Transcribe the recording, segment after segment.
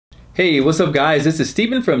Hey, what's up guys? This is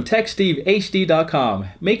Steven from TechSteveHD.com,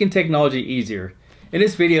 making technology easier. In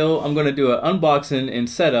this video, I'm going to do an unboxing and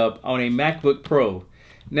setup on a MacBook Pro.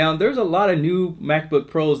 Now, there's a lot of new MacBook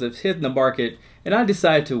Pros that's hitting the market, and I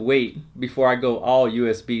decided to wait before I go all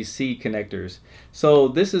USB-C connectors. So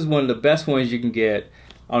this is one of the best ones you can get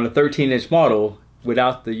on a 13-inch model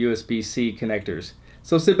without the USB-C connectors.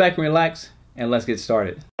 So sit back and relax, and let's get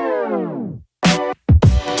started.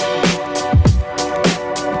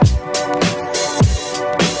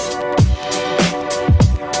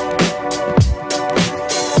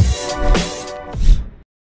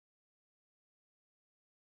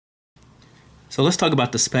 So let's talk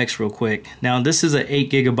about the specs real quick. Now this is an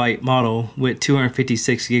 8GB model with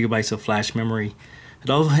 256GB of flash memory. It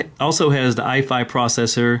also has the i5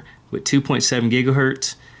 processor with 2.7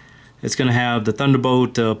 GHz. It's going to have the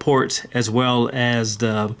Thunderbolt ports as well as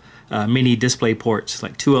the mini display ports,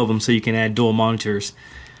 like 2 of them, so you can add dual monitors.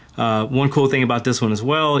 One cool thing about this one as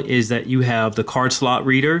well is that you have the card slot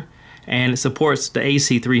reader, and it supports the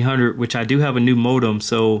AC300, which I do have a new modem,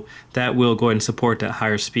 so that will go ahead and support that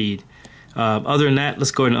higher speed. Other than that,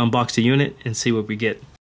 let's go ahead and unbox the unit and see what we get.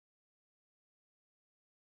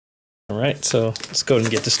 Alright, so let's go ahead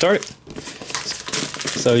and get this started.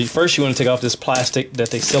 So first you want to take off this plastic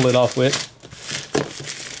that they seal it off with.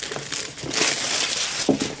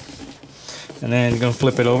 And then you're going to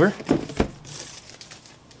flip it over.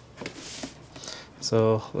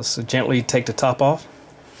 So let's gently take the top off.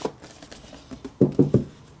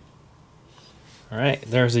 Alright,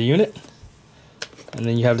 there's the unit. And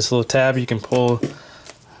then you have this little tab, you can pull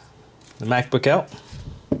the MacBook out.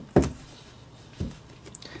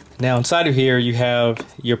 Now inside of here you have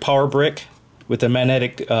your power brick with a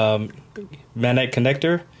magnetic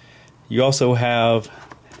connector. You also have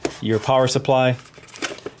your power supply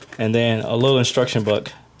and then a little instruction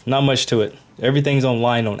book. Not much to it. Everything's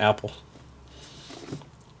online on Apple.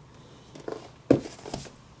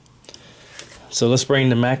 So let's bring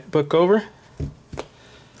the MacBook over.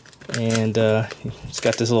 And it's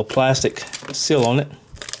got this little plastic seal on it.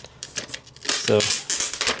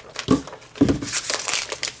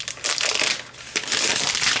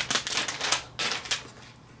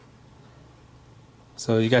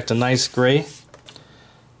 So you got the nice gray.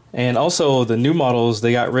 And also the new models,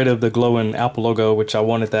 they got rid of the glowing Apple logo, which I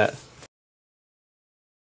wanted that.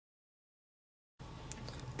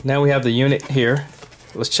 Now we have the unit here.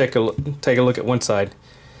 Let's take a look at one side.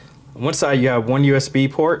 On one side you have one USB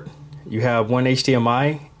port, you have one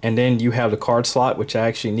HDMI, and then you have the card slot, which I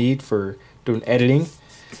actually need for doing editing.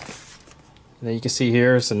 And then you can see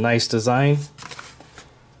here it's a nice design.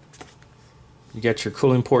 You got your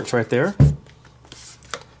cooling ports right there.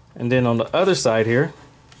 And then on the other side here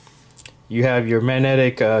you have your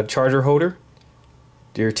magnetic charger holder,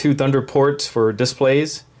 your 2 Thunder ports for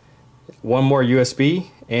displays, one more USB,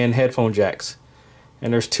 and headphone jacks.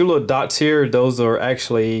 And there's 2 little dots here. Those are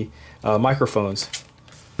actually microphones.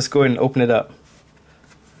 Let's go ahead and open it up.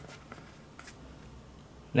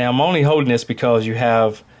 Now I'm only holding this because you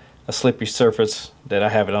have a slippery surface that I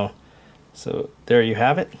have it on. So there you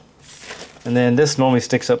have it. And then this normally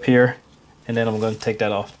sticks up here, and then I'm going to take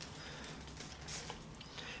that off.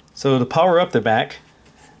 So to power up the Mac,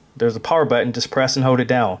 there's a power button. Just press and hold it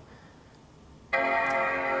down.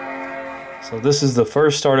 So this is the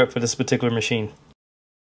first startup for this particular machine.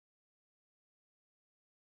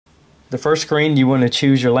 The first screen, you want to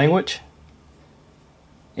choose your language.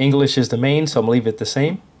 English is the main, so I'm going to leave it the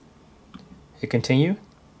same. Hit continue.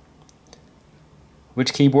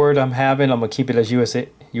 Which keyboard I'm having, I'm going to keep it as USA.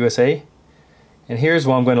 And here's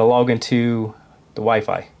where I'm going to log into the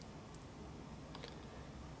Wi-Fi.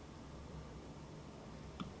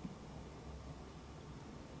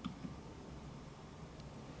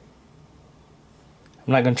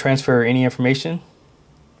 I'm not going to transfer any information.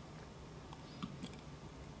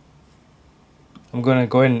 I'm going to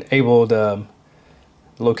go ahead and enable the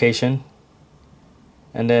location,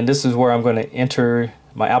 and then this is where I'm going to enter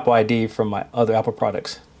my Apple ID from my other Apple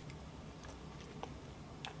products.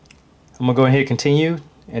 I'm going to go ahead and hit continue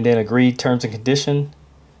and then agree terms and condition,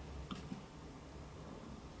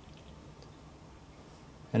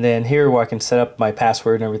 and then here where I can set up my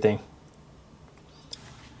password and everything.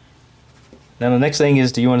 Now the next thing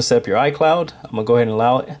is, do you want to set up your iCloud? I'm going to go ahead and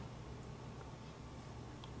allow it.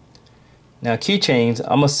 Now keychains,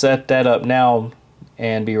 I'm going to set that up now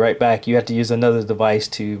and be right back. You have to use another device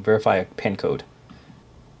to verify a PIN code.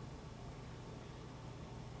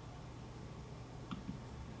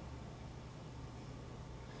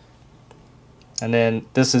 And then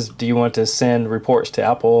this is, do you want to send reports to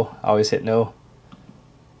Apple? I always hit no.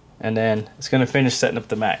 And then it's going to finish setting up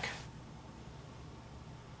the Mac.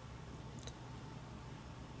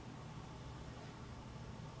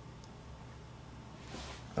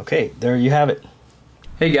 Okay, there you have it.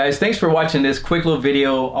 Hey guys, thanks for watching this quick little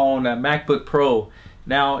video on a MacBook Pro.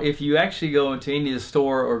 Now, if you actually go into any of the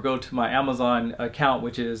store or go to my Amazon account,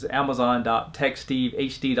 which is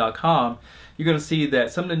amazon.techstevehd.com, you're going to see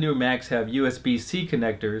that some of the newer Macs have USB-C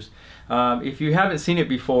connectors. If you haven't seen it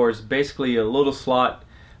before, it's basically a little slot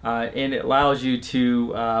and it allows you to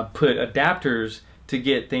put adapters to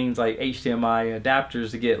get things like HDMI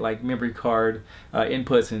adapters to get like memory card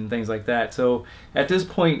inputs and things like that. So at this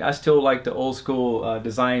point, I still like the old school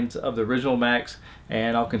designs of the original Macs,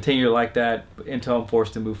 and I'll continue to like that until I'm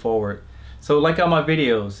forced to move forward. So like all my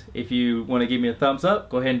videos, if you want to give me a thumbs up,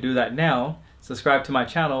 go ahead and do that now. Subscribe to my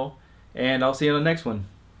channel, and I'll see you on the next one.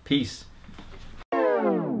 Peace.